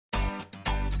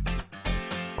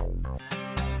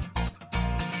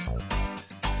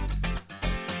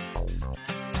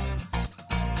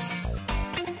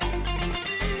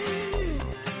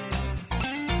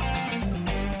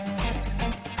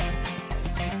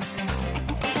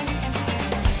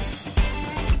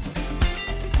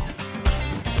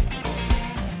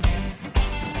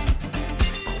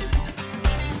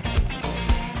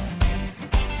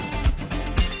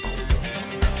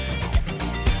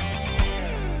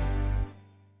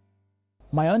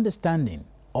My understanding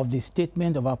of the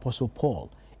statement of Apostle Paul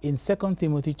in 2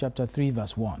 Timothy chapter 3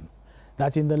 verse 1,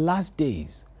 that in the last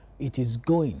days it is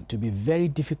going to be very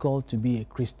difficult to be a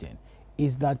Christian,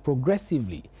 is that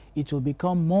progressively it will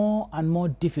become more and more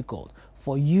difficult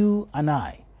for you and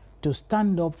I to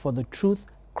stand up for the truth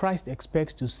Christ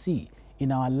expects to see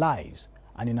in our lives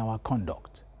and in our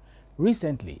conduct.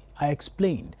 Recently, I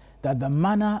explained that the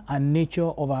manner and nature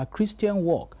of our Christian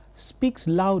walk speaks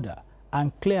louder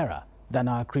and clearer than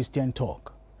our Christian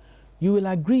talk. You will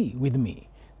agree with me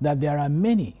that there are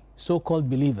many so-called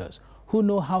believers who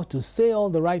know how to say all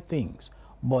the right things,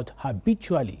 but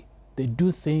habitually they do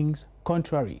things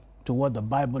contrary to what the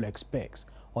Bible expects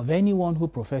of anyone who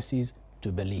professes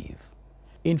to believe.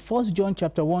 In 1 John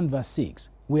chapter 1 verse 6,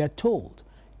 we are told,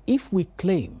 if we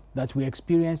claim that we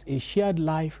experience a shared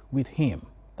life with Him,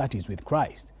 that is with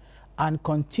Christ, and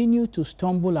continue to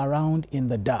stumble around in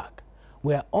the dark,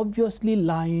 we are obviously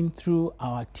lying through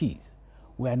our teeth.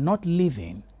 We are not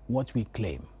living what we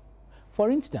claim. For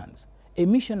instance, a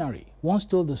missionary once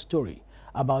told the story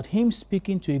about him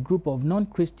speaking to a group of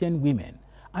non-Christian women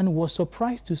and was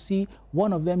surprised to see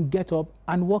one of them get up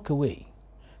and walk away.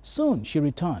 Soon she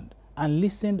returned and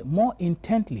listened more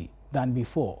intently than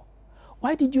before.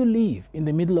 "Why did you leave in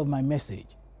the middle of my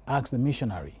message?" asked the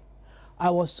missionary.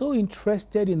 "I was so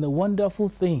interested in the wonderful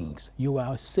things you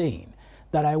were saying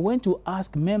that I went to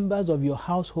ask members of your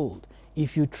household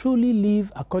if you truly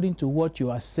live according to what you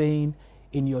are saying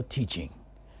in your teaching.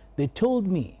 They told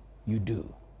me you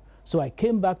do. So I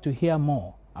came back to hear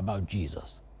more about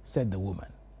Jesus," said the woman.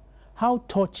 How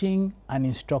touching and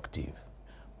instructive.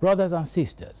 Brothers and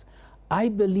sisters, I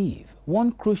believe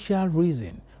one crucial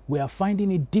reason we are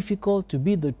finding it difficult to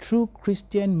be the true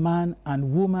Christian man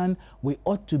and woman we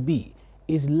ought to be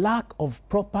is lack of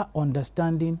proper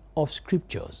understanding of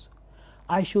scriptures.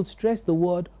 I should stress the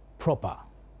word proper.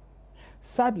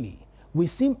 Sadly, we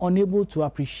seem unable to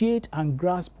appreciate and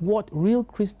grasp what real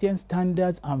Christian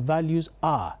standards and values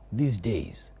are these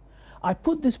days. I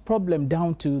put this problem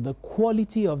down to the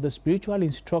quality of the spiritual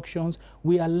instructions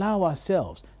we allow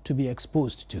ourselves to be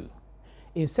exposed to.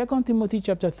 In 2 Timothy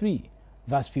chapter 3,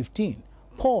 verse 15,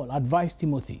 Paul advised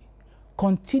Timothy,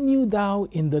 "Continue thou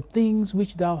in the things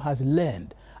which thou hast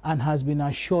learned and hast been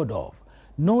assured of,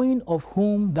 knowing of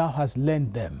whom thou hast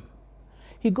learned them."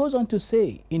 He goes on to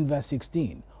say in verse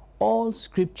 16, "All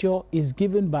scripture is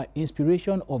given by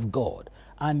inspiration of God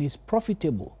and is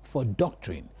profitable for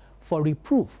doctrine, for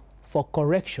reproof, for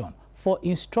correction, for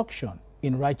instruction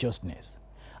in righteousness."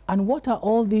 And what are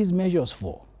all these measures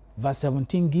for? Verse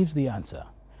 17 gives the answer,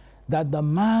 "That the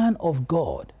man of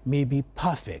God may be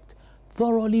perfect,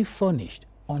 thoroughly furnished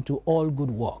unto all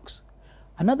good works."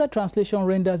 Another translation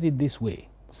renders it this way,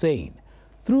 saying,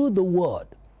 "Through the word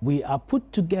we are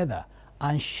put together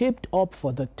and shaped up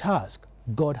for the task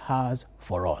God has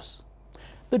for us."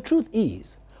 The truth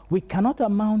is, we cannot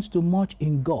amount to much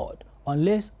in God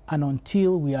unless and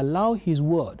until we allow His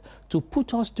word to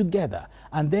put us together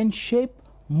and then shape,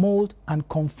 mold, and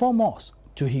conform us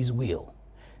to His will.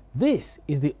 This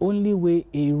is the only way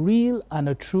a real and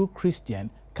a true Christian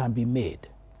can be made.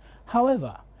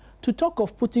 However, to talk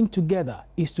of putting together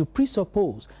is to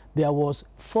presuppose there was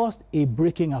first a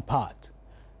breaking apart.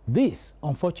 This,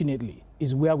 unfortunately,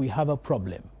 is where we have a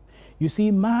problem. You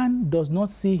see, man does not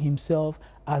see himself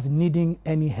as needing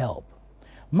any help.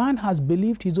 Man has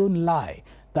believed his own lie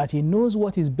that he knows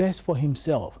what is best for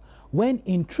himself, when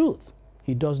in truth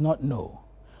he does not know.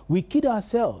 We kid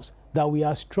ourselves that we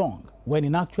are strong, when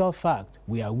in actual fact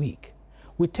we are weak.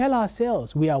 We tell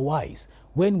ourselves we are wise,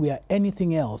 when we are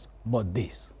anything else but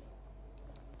this.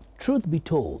 Truth be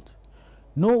told,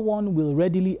 no one will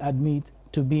readily admit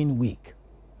to being weak.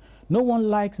 No one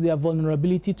likes their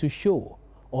vulnerability to show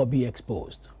or be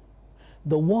exposed.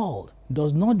 The world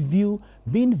does not view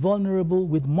being vulnerable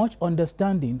with much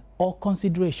understanding or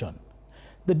consideration.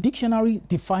 The dictionary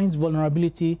defines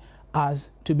vulnerability as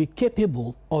to be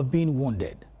capable of being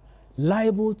wounded,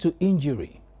 liable to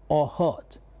injury or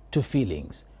hurt to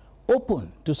feelings,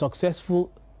 open to successful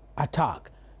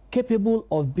attack, capable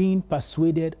of being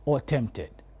persuaded or tempted.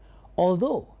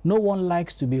 Although no one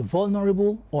likes to be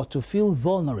vulnerable or to feel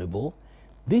vulnerable,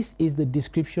 this is the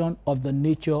description of the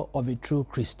nature of a true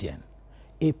Christian,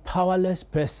 a powerless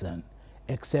person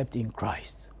except in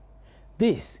Christ.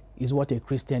 This is what a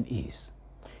Christian is.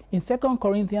 In 2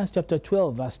 Corinthians chapter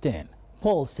 12, verse 10,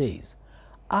 Paul says,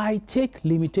 "I take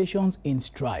limitations in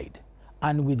stride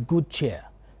and with good cheer.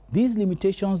 These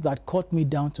limitations that cut me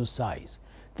down to size,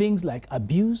 things like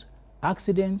abuse,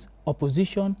 accidents,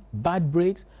 opposition, bad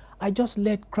breaks, I just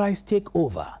let Christ take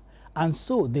over. And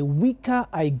so the weaker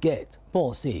I get,"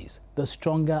 Paul says, "the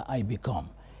stronger I become.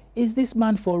 Is this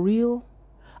man for real?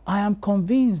 I am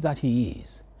convinced that he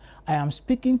is. I am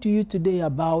speaking to you today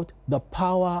about the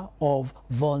power of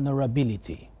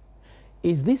vulnerability.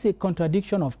 Is this a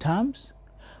contradiction of terms?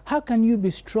 How can you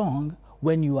be strong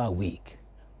when you are weak?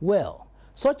 Well,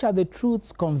 such are the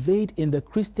truths conveyed in the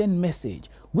Christian message,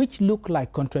 which look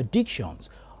like contradictions,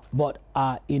 but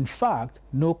are in fact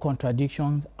no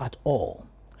contradictions at all.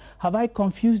 Have I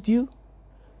confused you?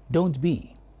 Don't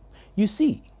be. You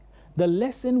see, the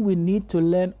lesson we need to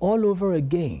learn all over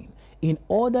again in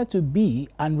order to be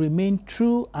and remain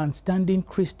true and standing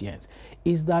Christians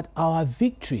is that our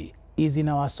victory is in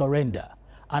our surrender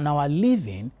and our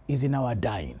living is in our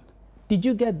dying. Did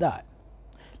you get that?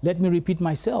 Let me repeat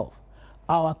myself.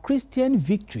 Our Christian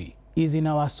victory is in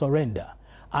our surrender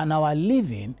and our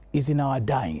living is in our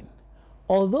dying.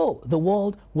 Although the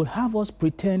world will have us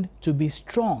pretend to be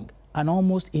strong and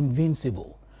almost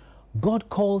invincible, God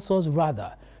calls us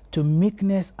rather to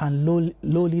meekness and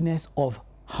lowliness of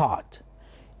heart.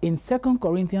 In 2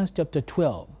 Corinthians chapter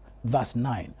 12, verse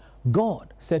 9,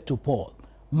 God said to Paul,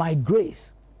 "My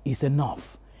grace is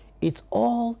enough. It's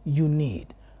all you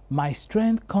need. My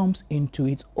strength comes into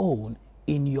its own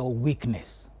in your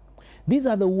weakness." These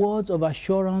are the words of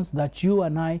assurance that you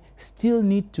and I still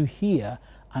need to hear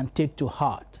and take to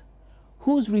heart.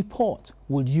 Whose report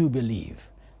would you believe?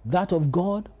 That of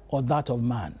God or that of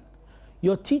man?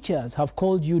 Your teachers have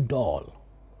called you dull.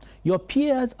 Your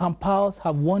peers and pals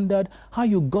have wondered how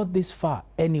you got this far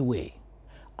anyway.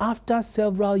 After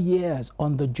several years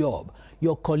on the job,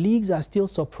 your colleagues are still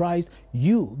surprised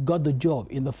you got the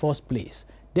job in the first place,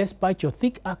 despite your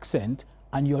thick accent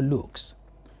and your looks.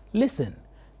 Listen,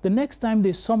 the next time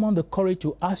they summon the courage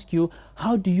to ask you,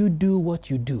 how do you do what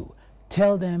you do?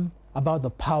 Tell them about the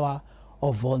power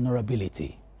of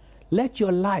vulnerability. Let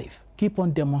your life keep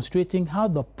on demonstrating how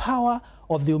the power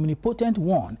of the omnipotent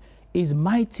one is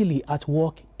mightily at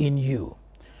work in you.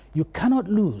 You cannot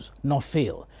lose nor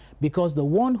fail, because the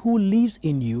one who lives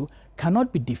in you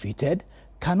cannot be defeated,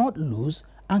 cannot lose,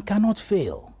 and cannot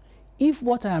fail. If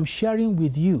what I am sharing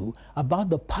with you about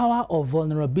the power of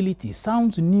vulnerability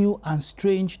sounds new and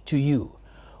strange to you,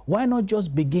 why not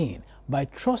just begin by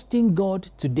trusting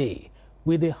God today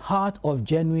with a heart of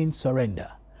genuine surrender?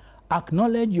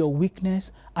 Acknowledge your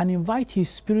weakness and invite His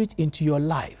Spirit into your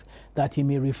life that He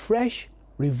may refresh,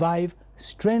 revive,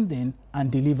 strengthen, and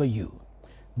deliver you.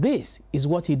 This is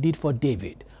what He did for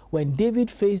David when David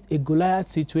faced a Goliath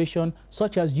situation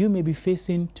such as you may be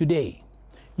facing today.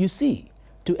 You see,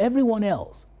 to everyone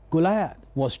else, Goliath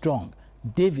was strong,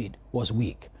 David was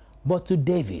weak. But to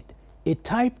David, a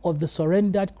type of the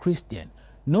surrendered Christian,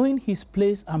 knowing his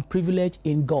place and privilege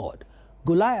in God,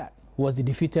 Goliath was the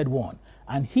defeated one,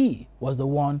 and he was the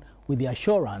one with the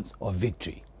assurance of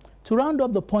victory. To round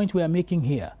up the point we are making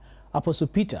here, Apostle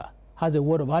Peter has a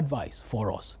word of advice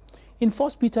for us. In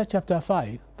 1 Peter chapter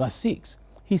 5, verse 6,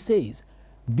 he says,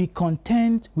 "Be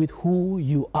content with who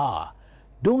you are.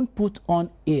 Don't put on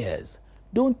airs.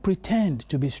 Don't pretend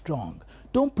to be strong.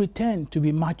 Don't pretend to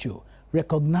be macho.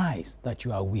 Recognize that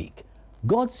you are weak.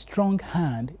 God's strong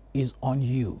hand is on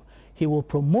you. He will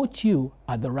promote you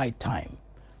at the right time."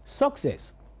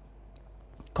 Success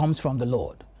comes from the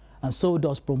Lord, and so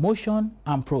does promotion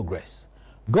and progress.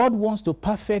 God wants to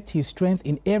perfect His strength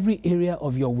in every area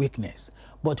of your weakness,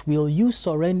 but will you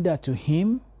surrender to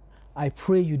Him? I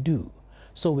pray you do,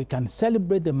 so we can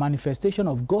celebrate the manifestation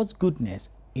of God's goodness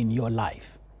in your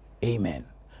life. Amen.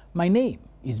 My name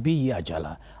is Biyi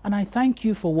Ajala, and I thank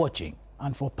you for watching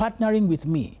and for partnering with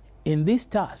me in this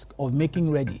task of making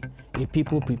ready a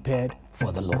people prepared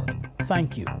for the Lord.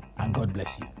 Thank you, and God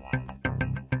bless you.